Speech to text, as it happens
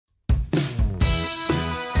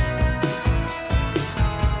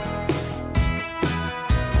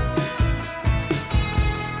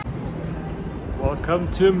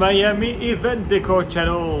Welcome to Miami Event Decor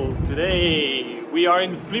channel. Today we are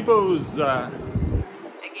in Flippo's. Again.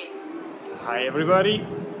 Hi everybody.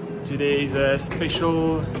 Today is a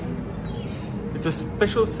special. It's a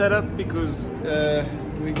special setup because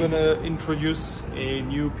we're gonna introduce a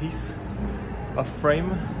new piece of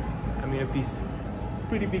frame. I mean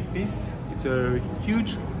pretty big piece. It's a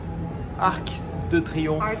huge Arc de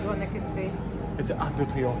Triomphe. Hard one, I can say. It's an Arc de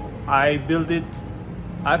Triomphe. I built it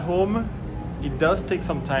at home. It does take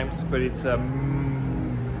some time, but it's a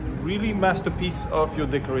really masterpiece of your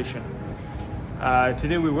decoration.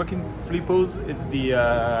 Today we're working Flippo's. It's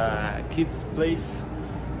the kids' place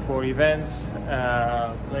for events,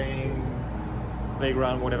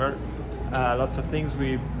 playground, whatever. Lots of things.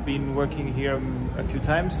 We've been working here a few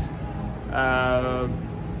times.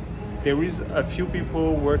 There is a few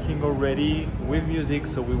people working already with music,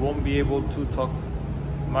 so we won't be able to talk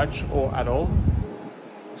much or at all.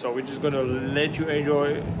 So we're just gonna let you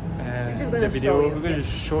enjoy the video. We're gonna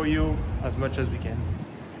just show you as much as we can.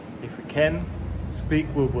 If we can speak,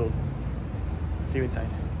 we will. See you inside.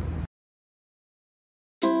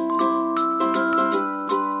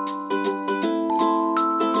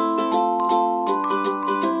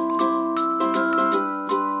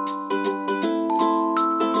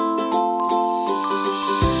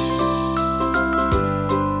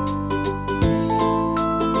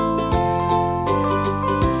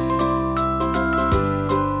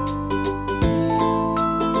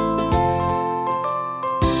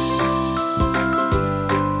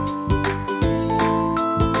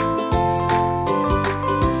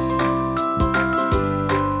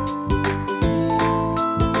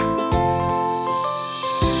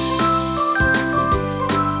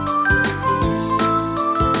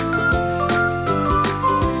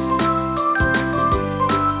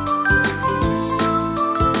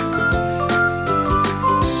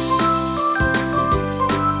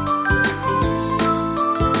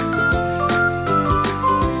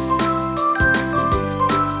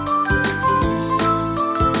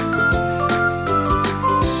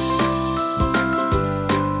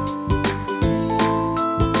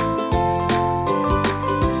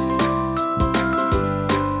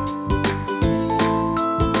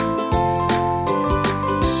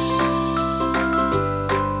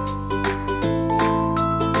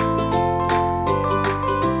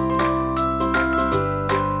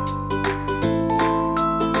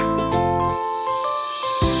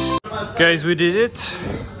 Guys, we did it.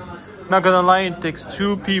 Not gonna lie, it takes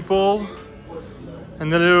two people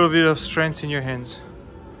and a little bit of strength in your hands,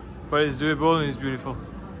 but it's doable and it's beautiful.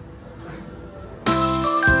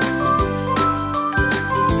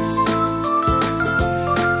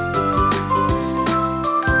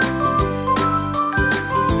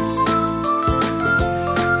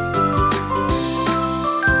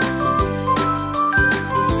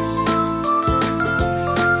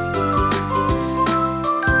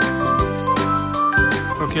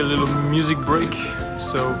 Okay, a little music break.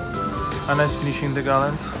 So Anna's finishing the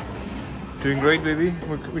garland. Doing great, baby.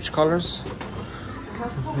 Which colors?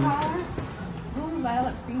 Four colors. Blue,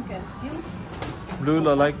 lilac, pink, and teal. Blue,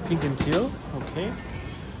 lilac, pink, and teal. Okay.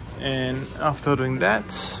 And after doing that,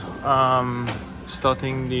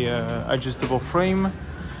 starting the adjustable frame,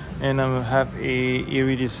 and I have a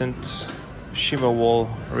iridescent shimmer wall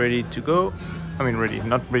ready to go. I mean, ready,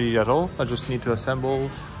 not ready at all. I just need to assemble.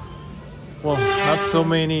 Well, not so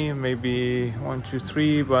many, maybe 1, 2,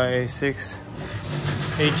 3 by 6,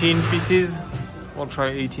 18 pieces. We'll try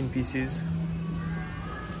 18 pieces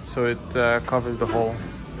so it covers the whole.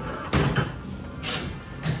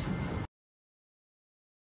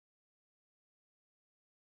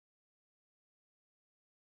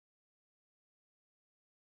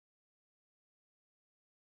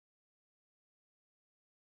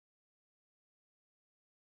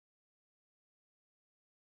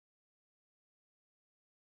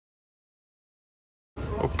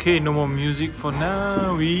 Okay, no more music for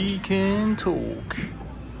now. We can talk.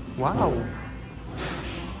 Wow.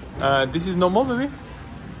 This is normal, baby?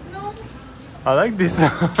 No. I like this.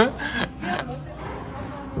 Yeah, but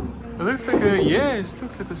It looks like a, yeah, it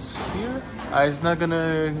looks like a sphere. It's not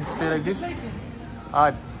gonna stay like this.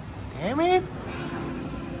 Ah, damn it.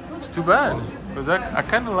 It's too bad. Because I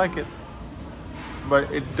kind of like it.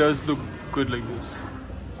 But it does look good like this.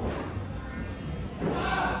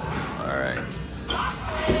 Alright.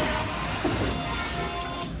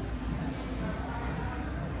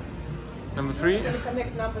 Number 3? I'm gonna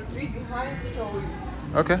connect number 3 behind, so...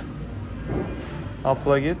 Okay. I'll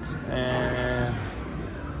plug it and...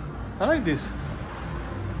 I like this.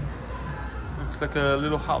 Looks like a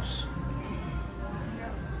little house.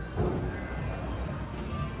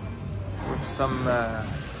 With some like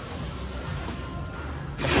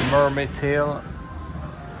a mermaid tail.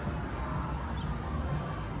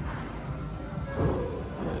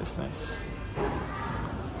 Yeah, that's nice.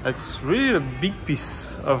 It's really a big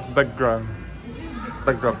piece of backdrop.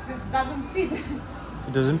 It doesn't fit.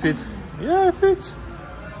 It doesn't fit. Yeah, it fits.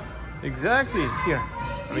 Exactly. Here.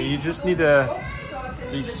 I mean, you just need a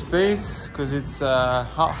big space because it's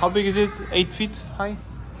how big is it? 8 feet high?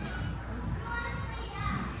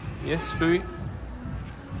 Yes, Louis.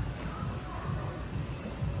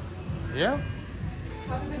 Yeah.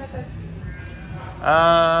 How are we gonna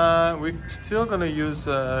touch? We're still gonna use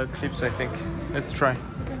clips, I think. Let's try.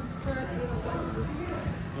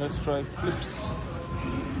 Let's try clips.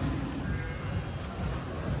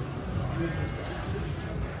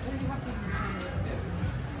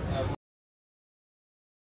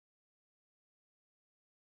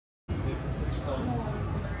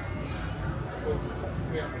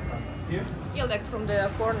 Here? Yeah, like from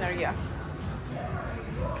the corner, yeah.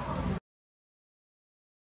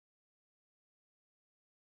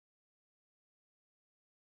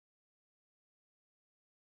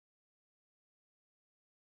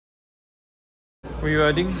 Were you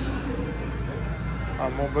adding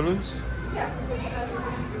more balloons? Yeah, because it doesn't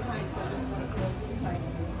want to be behind, so I just want to go behind.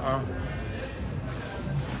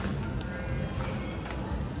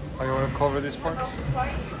 Oh, you want to cover this part? How's the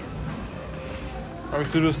sign? Are we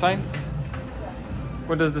to do a sign?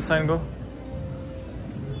 Where does the sign go?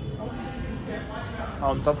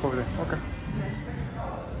 On top over there. Okay.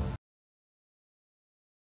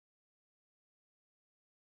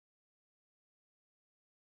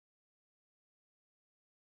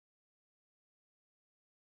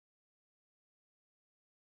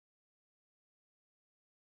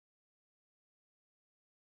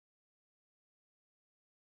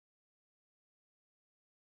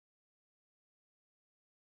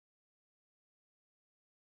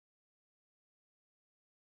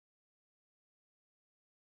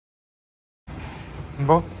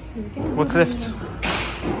 Bon, what's left?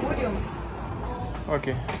 Podiums.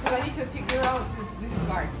 Okay. Because I need to figure out this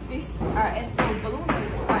part. This small balloon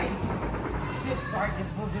is fine. This part is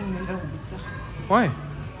bothering me a little bit. So. Why?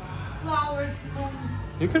 Flowers,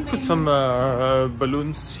 You can put some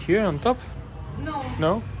balloons here on top. No.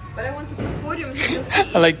 No? But I want to put podiums you can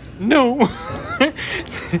see. Like, no.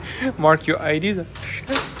 Mark your ideas.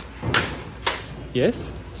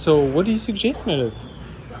 Yes? So what do you suggest, my love?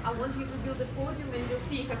 I want you to build a podium and you'll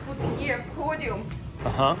see if I put here podium,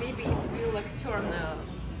 maybe it will like turn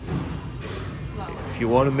flower. If you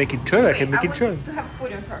want to make it turn, I can make it turn. I want to have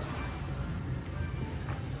podium first.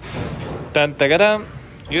 Dun, da, da.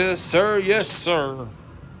 Yes, sir. Yes, sir.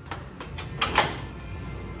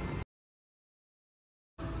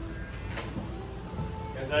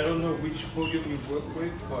 And I don't know which podium you work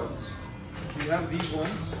with, but we have these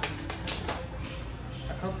ones.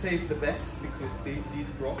 I can't say it's the best because they did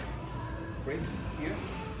break here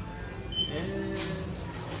and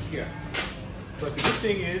here. But the good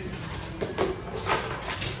thing is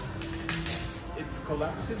it's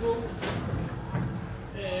collapsible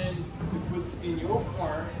and to put in your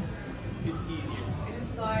car it's easier. It is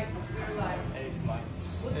light, it's very light. And it's light.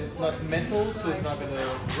 And it's not metal, so it's not gonna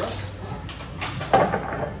rust.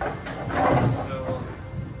 So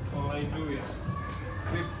all I do is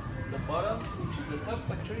clip the bottom, which is the top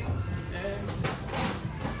actually, and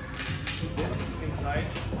put this inside.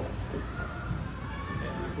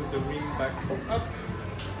 And we put the ring back up.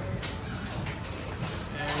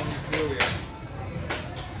 And here we are.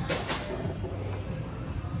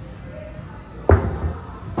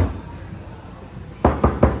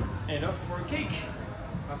 Enough for a cake.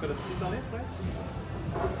 I'm gonna sit on it, right?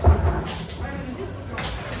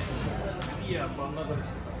 Yeah, but I'm not gonna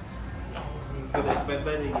sit on it. No, bad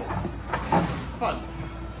idea. Fun,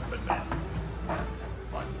 but bad.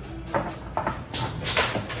 Fun.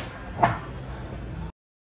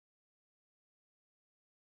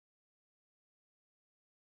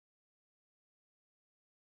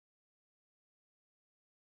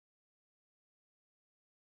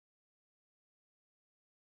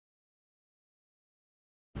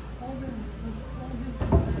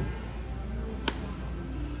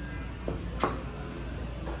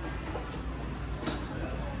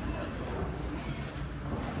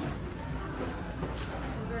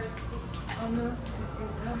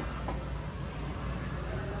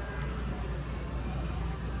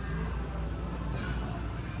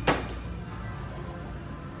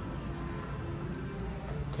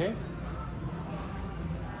 Okay.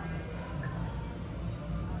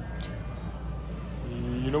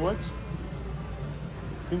 You know what? I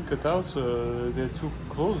think cutouts, they're too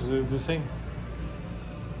close, they're the same.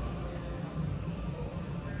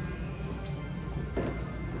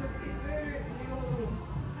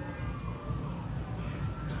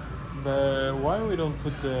 But why we don't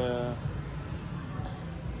put the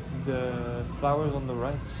flowers on the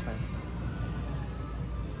right side?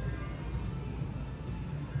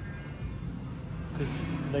 Because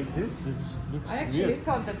like this, it looks I actually weird.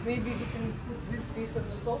 thought that maybe we can put this piece on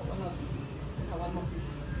the top or not. One more piece.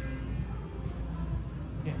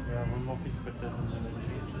 Yeah, we have one more piece, but doesn't really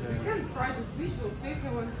change. We can try to switch, we'll see if we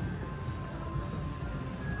want.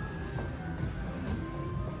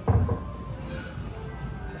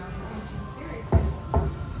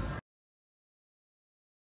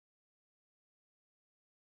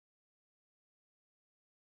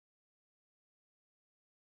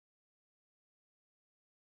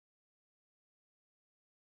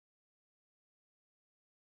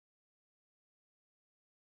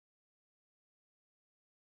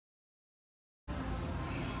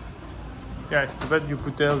 Yeah, it's too bad you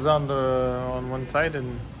put Elsa on one side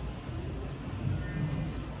and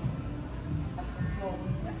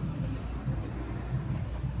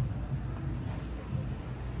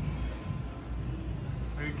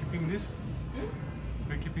are you keeping this?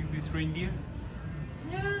 Are you keeping this reindeer?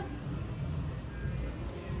 Yeah.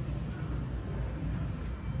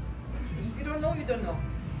 See, if you don't know, you don't know.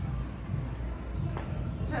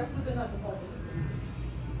 Try to put another bottle.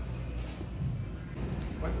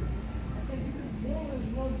 What? I said because ball is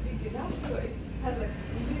not big enough, so it has like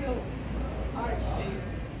a little arch shape.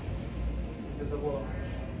 It's a double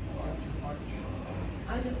arch.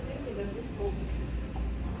 I'm just thinking that this ball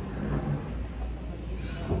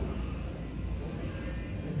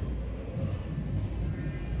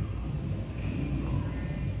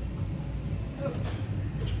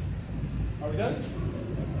Are we done?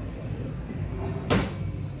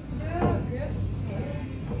 yeah, yes.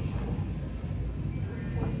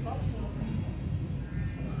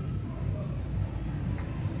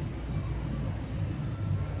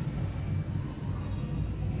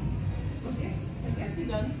 I guess you're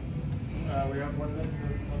done. We have one left,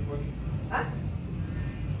 one portion. Huh?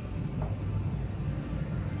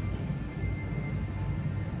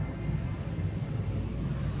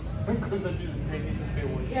 Because I didn't take it spare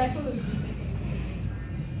one. Yeah, I saw that you did.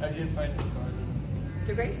 I didn't find it, so I didn't.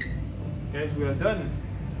 So guys? Guys, we are done.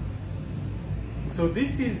 So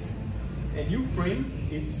this is a new frame.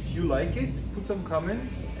 If you like it, put some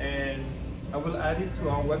comments and I will add it to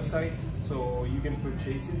our website so you can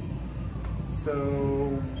purchase it.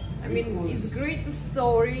 So I mean, it's great to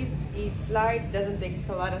store it, it's light, doesn't take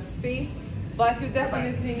a lot of space, but you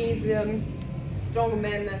definitely need strong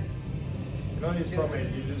men. You don't need strong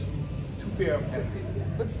men, you just need 2 pair of hands.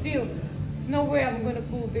 But still, no way I'm gonna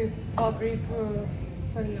pull the fabric,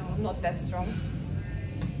 no, not that strong.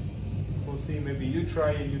 We'll see, maybe you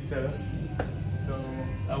try and you tell us. So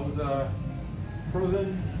that was a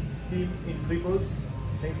frozen theme in Fripos.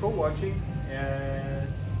 Thanks for watching and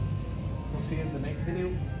we'll see you in the next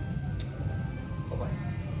video.